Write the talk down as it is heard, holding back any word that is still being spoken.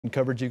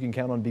Coverage you can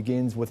count on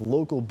begins with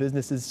local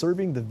businesses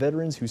serving the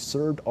veterans who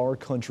served our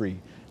country.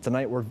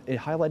 Tonight we're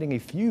highlighting a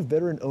few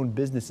veteran-owned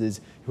businesses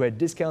who had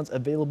discounts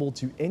available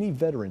to any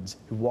veterans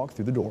who walk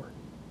through the door.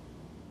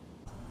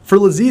 For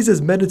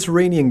Laziz's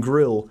Mediterranean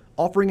Grill,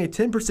 offering a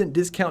 10%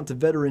 discount to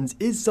veterans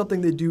is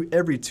something they do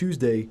every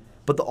Tuesday,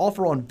 but the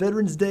offer on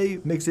Veterans Day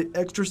makes it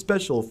extra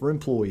special for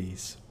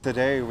employees.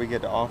 Today we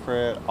get to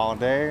offer it all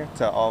day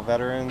to all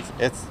veterans.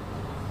 It's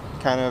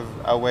kind of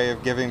a way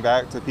of giving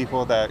back to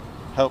people that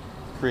help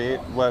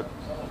create what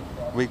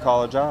we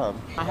call a job.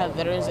 I have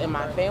veterans in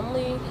my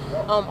family.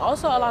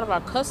 Also, a lot of our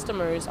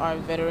customers are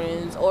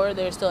veterans or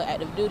they're still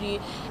active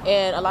duty,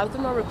 and a lot of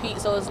them are repeat,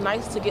 so it's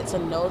nice to get to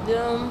know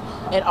them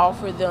and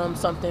offer them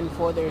something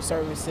for their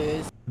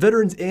services.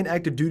 Veterans and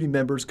active duty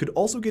members could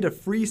also get a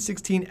free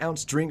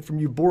 16-ounce drink from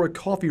Eubora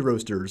Coffee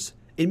Roasters.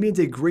 It means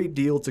a great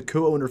deal to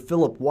co-owner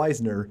Philip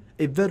Weisner,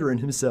 a veteran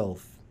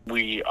himself.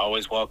 We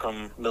always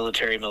welcome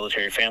military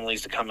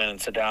families to come in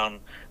and sit down,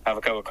 have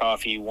a cup of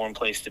coffee, warm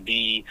place to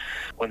be.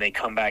 When they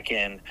come back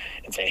in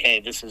and say, hey,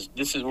 this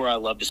is where I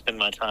love to spend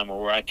my time, or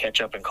where I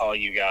catch up and call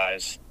you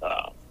guys.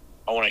 I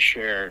want to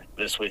share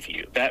this with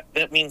you.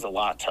 That means a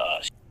lot to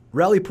us.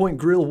 Rally Point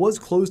Grill was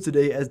closed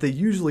today, as they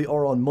usually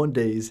are on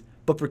Mondays,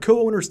 but for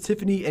co-owners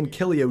Tiffany and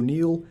Kelly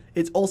O'Neill,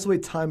 it's also a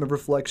time of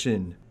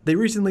reflection. They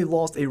recently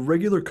lost a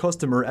regular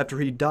customer after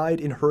he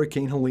died in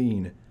Hurricane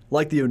Helene.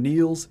 Like the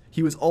O'Neills,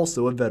 he was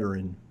also a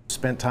veteran.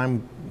 Spent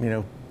time,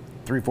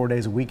 3-4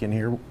 days a week in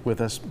here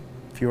with us,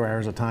 a few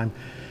hours a time,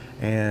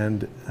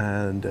 and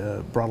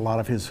brought a lot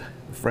of his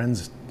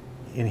friends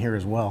in here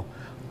as well.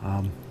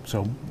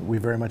 So we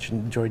very much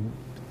enjoyed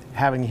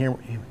having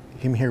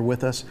him here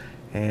with us,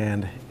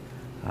 and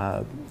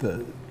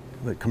the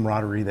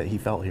camaraderie that he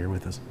felt here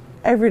with us.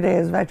 Every day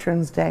is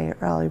Veterans Day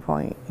at Rally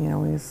Point.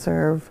 We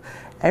serve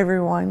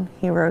everyone.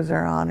 Heroes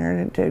are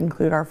honored, to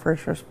include our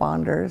first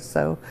responders.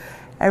 So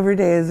every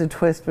day is a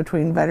twist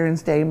between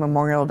Veterans Day,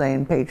 Memorial Day,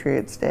 and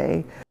Patriots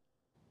Day.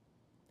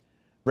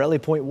 Rally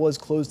Point was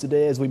closed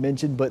today, as we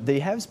mentioned, but they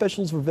have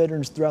specials for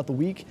veterans throughout the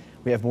week.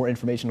 We have more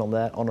information on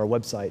that on our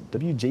website,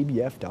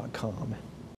 WJBF.com.